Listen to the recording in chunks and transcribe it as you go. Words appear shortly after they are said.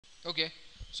Okay,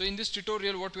 so in this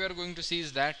tutorial what we are going to see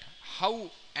is that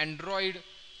how Android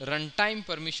runtime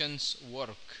permissions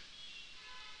work,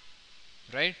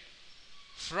 right?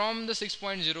 From the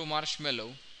 6.0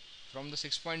 marshmallow, from the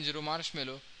 6.0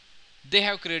 marshmallow, they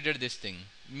have created this thing.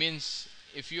 Means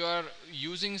if you are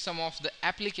using some of the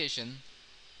application,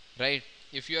 right?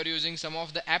 If you are using some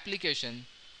of the application,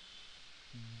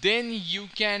 then you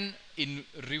can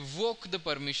revoke the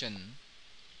permission,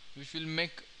 which will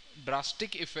make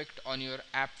drastic effect on your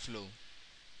app flow,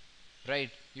 right?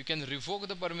 You can revoke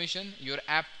the permission, your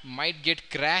app might get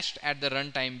crashed at the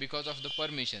runtime because of the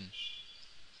permission.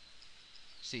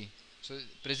 See, so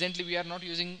presently we are not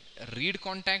using read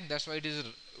contact, that's why it is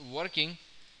working.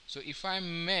 So if I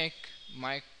make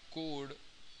my code,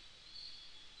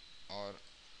 or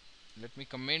let me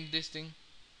comment this thing,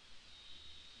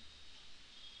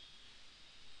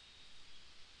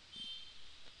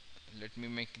 let me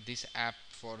make this app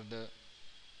for the,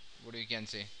 what you can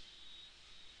say,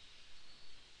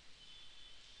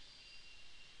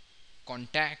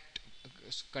 contact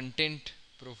content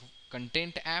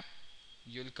content app,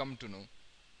 you'll come to know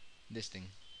this thing.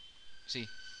 See,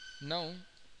 now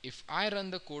if I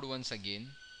run the code once again,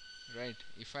 right,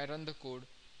 if I run the code,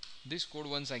 this code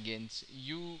once again,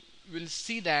 you will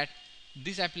see that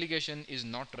this application is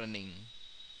not running.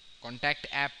 Contact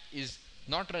app is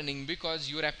not running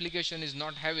because your application is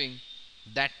not having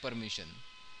that permission,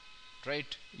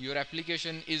 right? Your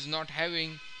application is not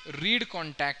having read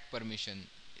contact permission.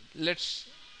 Let's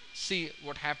see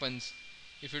what happens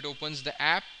if it opens the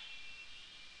app.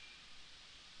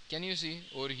 Can you see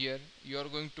over here, you are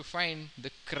going to find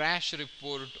the crash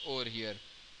report over here.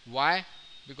 Why?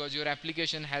 Because your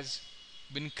application has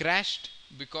been crashed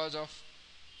because of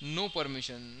no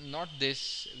permission. Not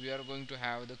this, we are going to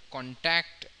have the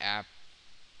contact app.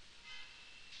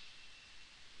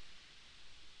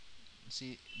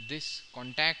 See this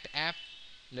contact app,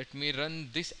 let me run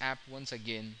this app once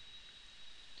again.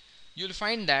 You'll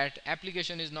find that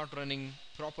application is not running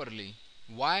properly.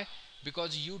 Why?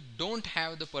 Because you don't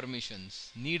have the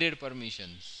permissions, needed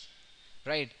permissions,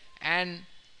 right? And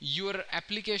your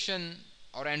application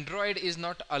or Android is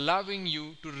not allowing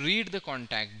you to read the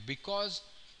contact because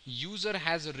user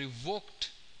has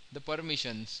revoked the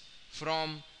permissions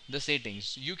from the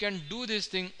settings. You can do this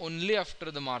thing only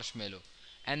after the marshmallow,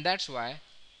 and that's why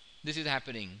this is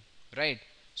happening, right?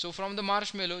 So from the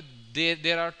marshmallow,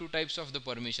 there are two types of the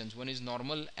permissions. One is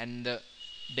normal and the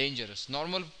dangerous.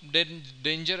 Normal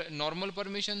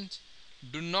permissions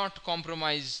do not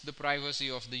compromise the privacy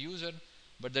of the user,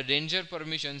 but the danger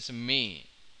permissions may,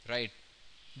 right?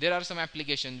 There are some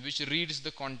applications which reads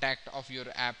the contact of your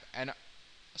app and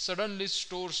suddenly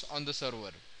stores on the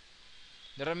server.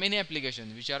 There are many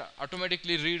applications which are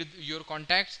automatically read your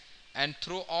contacts and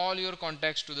throw all your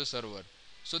contacts to the server.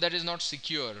 So that is not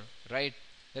secure, right?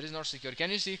 That is not secure.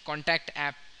 Can you see contact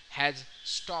app has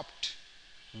stopped?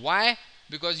 Why?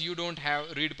 Because you don't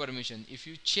have read permission. If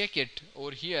you check it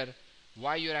over here,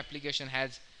 why your application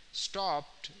has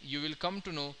stopped, you will come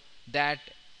to know that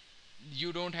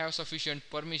you don't have sufficient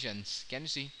permissions. Can you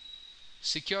see?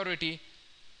 Security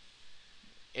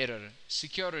error,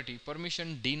 security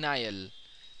permission denial,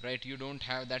 right? You don't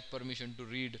have that permission to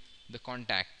read the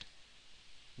contact.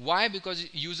 Why? Because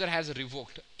user has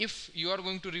revoked. If you are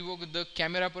going to revoke the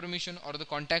camera permission or the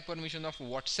contact permission of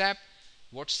WhatsApp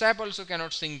also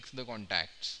cannot sync the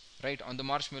contacts, right, on the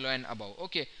marshmallow and above.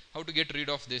 Okay, how to get rid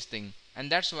of this thing?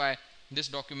 And that's why this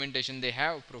documentation they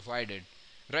have provided,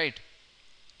 right?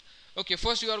 Okay,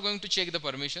 first you are going to check the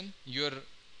permission. Your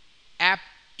app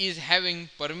is having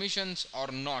permissions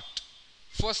or not.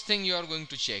 First thing you are going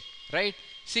to check, right?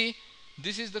 See,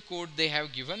 this is the code they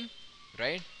have given,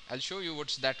 right? I'll show you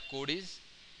what's that code is.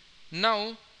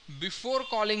 Now before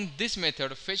calling this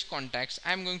method fetch contacts,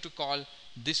 I'm going to call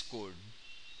this code,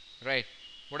 right?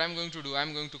 What I'm going to do,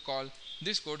 I'm going to call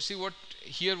this code. See what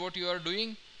here, what you are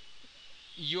doing,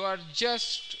 you are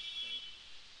just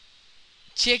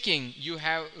checking you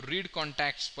have read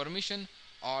contacts permission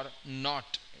or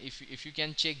not. If you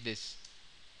can check this,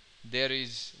 there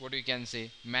is, what you can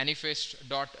say, manifest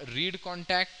dot read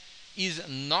contact is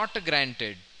not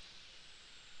granted,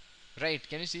 right?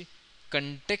 Can you see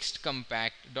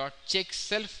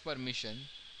ContextCompat.checkSelfPermission,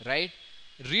 right?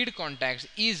 Read contacts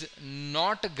is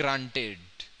not granted,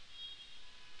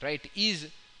 right? Is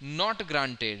not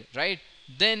granted, right?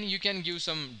 Then you can give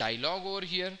some dialogue over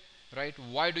here, right?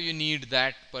 Why do you need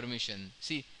that permission?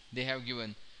 See, they have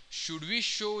given, should we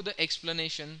show the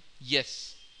explanation?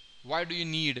 Yes. Why do you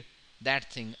need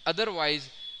that thing? Otherwise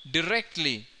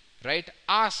directly, right,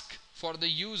 ask for the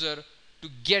user to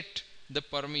get the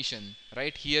permission,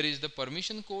 right? Here is the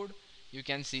permission code. you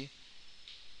can see,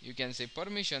 you can say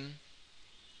permission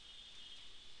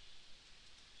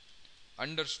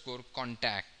underscore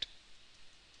contact,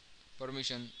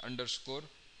 permission underscore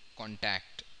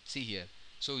contact. See here.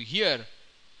 So here,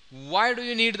 why do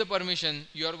you need the permission?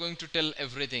 You are going to tell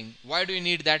everything. Why do you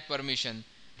need that permission,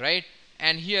 right?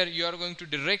 And here you are going to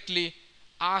directly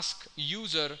ask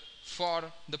user for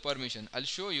the permission. I'll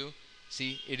show you.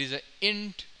 See, it is a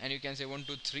int, and you can say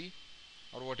 123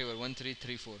 or whatever,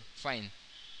 1334. Fine.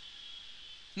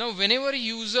 Now whenever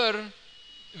user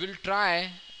will try,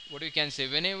 what you can say,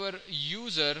 whenever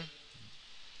user,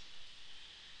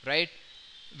 right,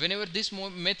 whenever this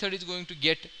method is going to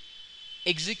get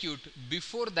execute,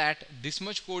 before that this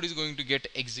much code is going to get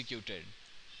executed.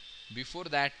 Before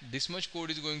that this much code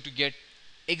is going to get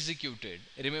executed.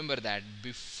 Remember that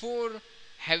before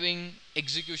having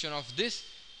execution of this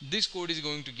code is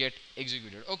going to get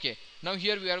executed. Okay, now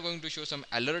here we are going to show some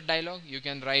alert dialog. You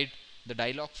can write the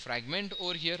dialog fragment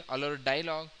over here, alert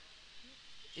dialog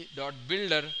dot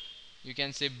builder. You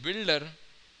can say builder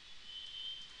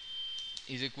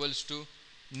is equals to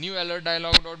new alert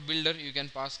dialog dot builder. You can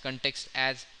pass context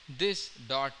as this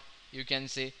dot, you can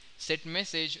say set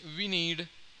message. We need,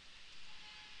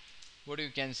 what you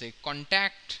can say,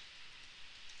 contact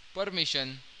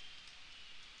permission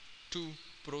to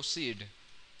proceed,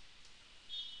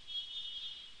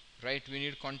 right? We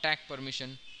need contact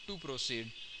permission to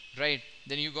proceed, right?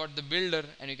 Then you got the builder,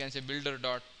 and you can say builder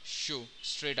dot show.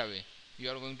 Straight away you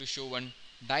are going to show one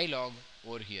dialog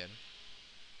over here,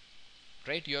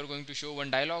 right? You are going to show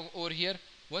one dialog over here.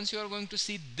 Once you are going to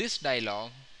see this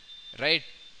dialog, right,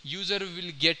 user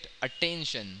will get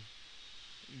attention.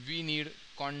 We need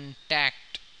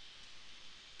contact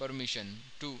permission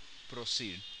to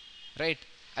proceed, right?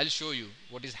 I'll show you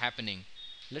what is happening.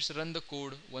 Let's run the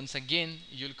code once again.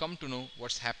 You'll come to know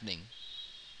what's happening.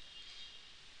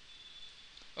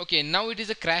 Okay, now it is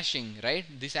a crashing, right?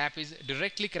 This app is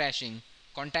directly crashing.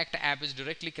 Contact app is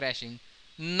directly crashing.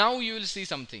 Now you will see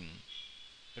something,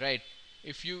 right?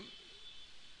 If you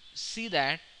see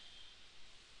that,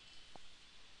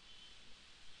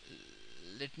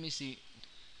 let me see.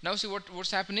 Now see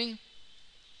what's happening.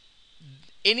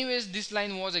 Anyways, this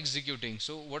line was executing.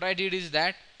 So what I did is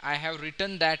that I have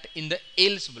written that in the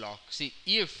else block. See,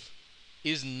 if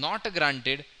is not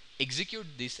granted, execute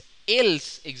this,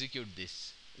 else execute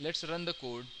this. Let's run the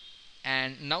code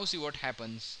and now see what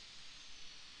happens.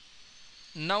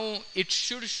 Now it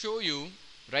should show you,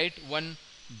 right, one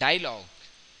dialog.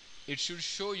 It should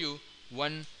show you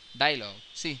one dialog.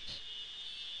 See,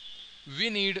 we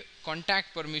need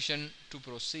contact permission to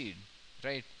proceed,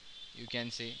 right? You can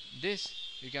say this.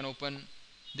 You can open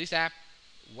this app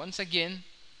once again.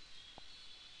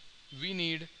 We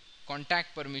need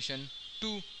contact permission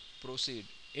to proceed.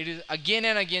 It is again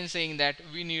and again saying that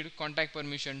we need contact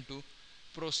permission to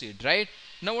proceed, right?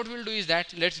 Now what we'll do is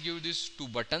that let's give this two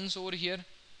buttons over here.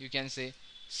 You can say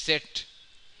set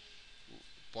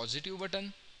positive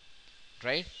button,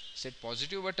 right? Set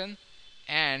positive button,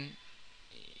 and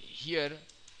here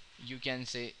you can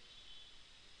say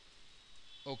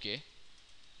okay,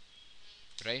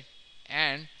 right?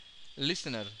 And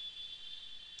listener,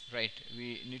 right?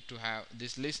 We need to have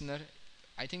this listener.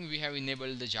 I think we have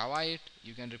enabled the Java 8.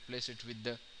 You can replace it with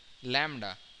the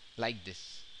lambda like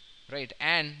this, right?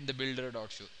 And the builder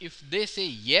dot show. If they say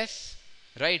yes,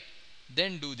 right,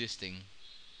 then do this thing.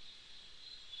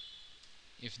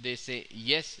 If they say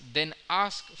yes, then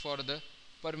ask for the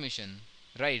permission,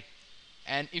 right?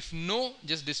 And if no,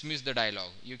 just dismiss the dialog.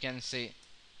 You can say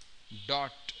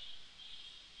dot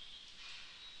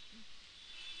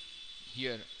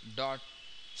here dot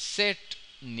set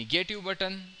negative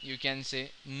button. You can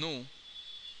say no,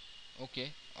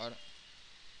 okay, or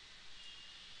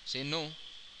say no.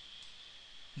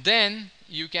 Then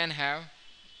you can have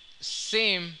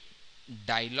same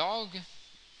dialog.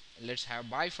 Let's have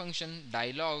by function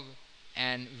dialog,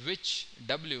 and which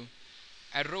w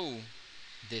arrow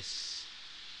this.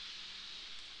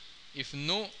 If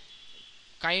no,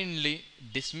 kindly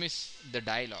dismiss the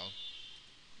dialog.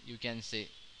 You can say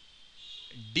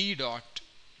d dot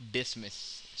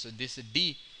dismiss. So this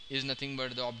d is nothing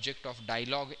but the object of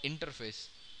dialog interface.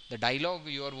 The dialog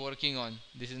you are working on,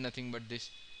 this is nothing but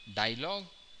this dialog,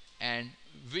 and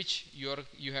which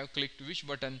you have clicked which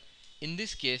button. In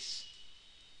this case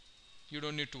you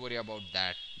don't need to worry about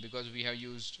that because we have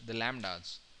used the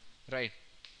lambdas, right?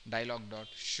 Dialog dot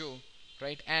show,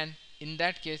 right? And in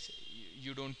that case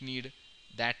you don't need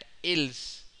that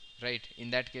else, right?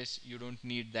 In that case you don't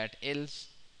need that else.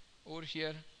 Over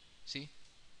here, see,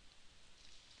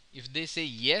 if they say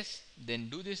yes, then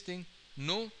do this thing.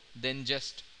 No, then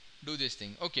just do this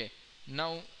thing. Okay,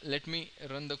 Now let me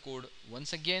run the code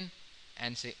once again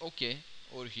and say OK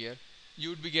over here. You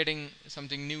would be getting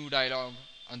something new dialog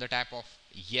on the tap of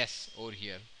yes over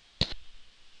here.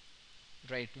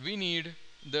 Right, we need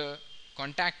the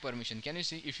contact permission. Can you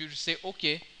see? If you say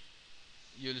OK,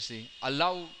 you'll see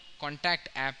allow contact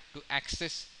app to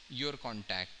access your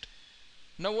contact.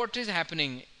 Now what is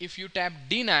happening if you tap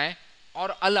deny or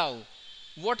allow?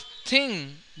 What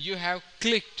thing you have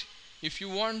clicked? If you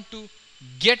want to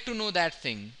get to know that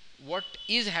thing, what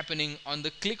is happening on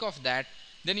the click of that,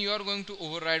 then you are going to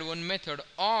override one method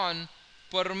on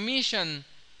permission,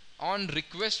 on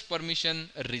request permission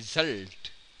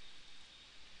result.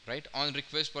 Right, on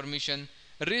request permission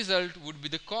result would be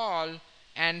the call,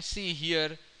 and see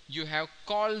here you have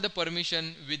called the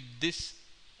permission with this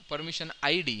permission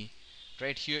ID.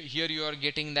 Right, here you are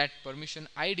getting that permission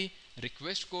ID,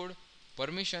 request code,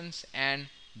 permissions, and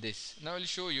this. Now I'll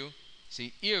show you.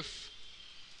 See, if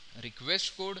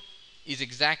request code is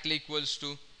exactly equals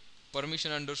to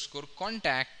permission underscore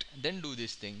contact, then do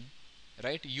this thing.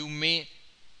 Right, you may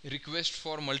request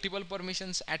for multiple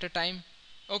permissions at a time.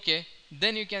 Okay,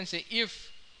 then you can say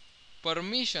if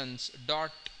permissions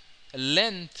dot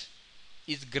length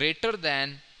is greater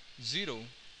than 0.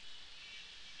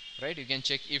 Right, you can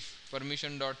check if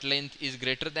permission dot length is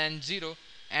greater than 0,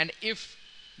 and if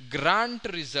grant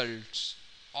results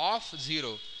of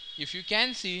 0. If you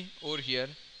can see over here,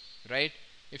 right,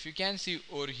 if you can see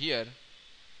over here,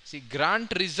 see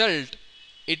grant result,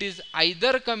 it is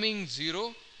either coming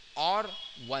 0 or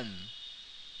 1.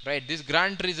 Right, this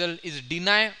grant result is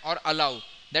deny or allow,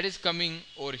 that is coming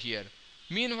over here.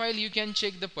 Meanwhile you can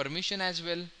check the permission as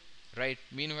well. Right,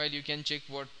 meanwhile you can check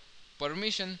what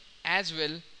permission as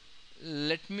well.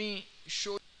 Let me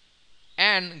show.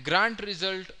 And grant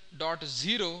result dot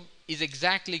 0 is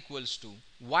exactly equals to,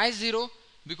 why 0?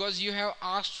 Because you have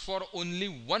asked for only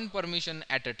one permission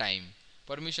at a time.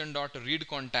 Permission dot read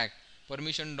contact,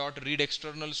 permission dot read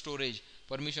external storage,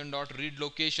 permission dot read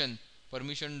location,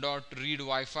 permission dot read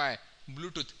Wi-Fi,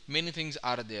 Bluetooth, many things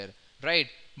are there. Right,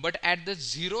 but at the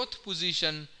 0th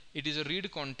position it is a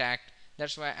read contact.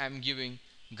 That's why I am giving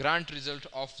grant result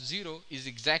of 0 is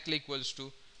exactly equals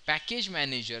to package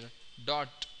manager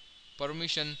dot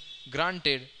permission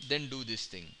granted, then do this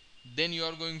thing. Then you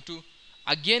are going to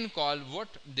again call what,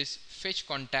 this fetch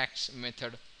contacts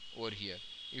method over here.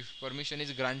 If permission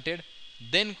is granted,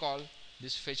 then call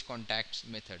this fetch contacts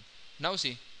method. Now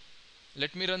see,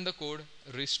 let me run the code,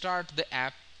 restart the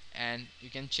app, and you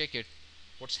can check it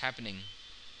what's happening.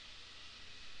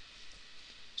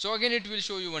 So again it will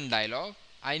show you one dialog.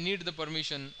 I need the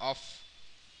permission of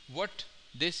what,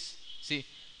 this. See,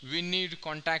 we need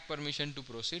contact permission to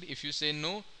proceed. If you say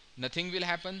no, nothing will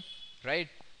happen. Right,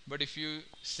 but if you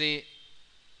say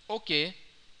OK,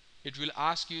 it will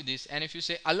ask you this, and if you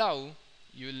say allow,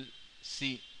 you will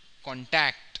see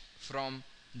contact from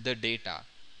the data.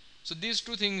 So these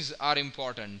two things are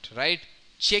important, right?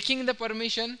 Checking the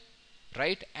permission,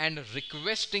 right, and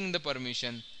requesting the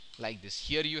permission like this.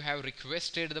 Here you have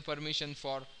requested the permission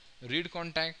for read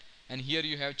contact, and here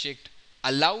you have checked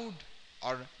allowed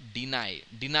or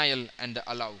denial and the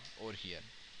allow over here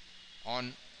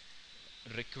on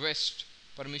request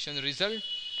permission result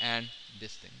and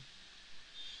this thing.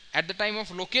 At the time of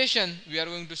location, we are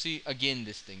going to see again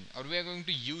this thing, or we are going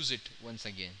to use it once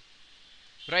again.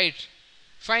 Right,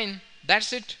 fine,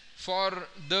 that's it for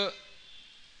the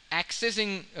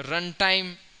accessing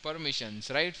runtime permissions.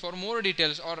 Right, for more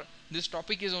details, or this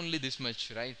topic is only this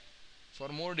much, right, for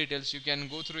more details you can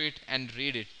go through it and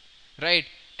read it. Right,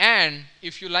 and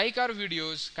if you like our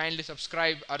videos, kindly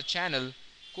subscribe our channel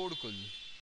Code Cool.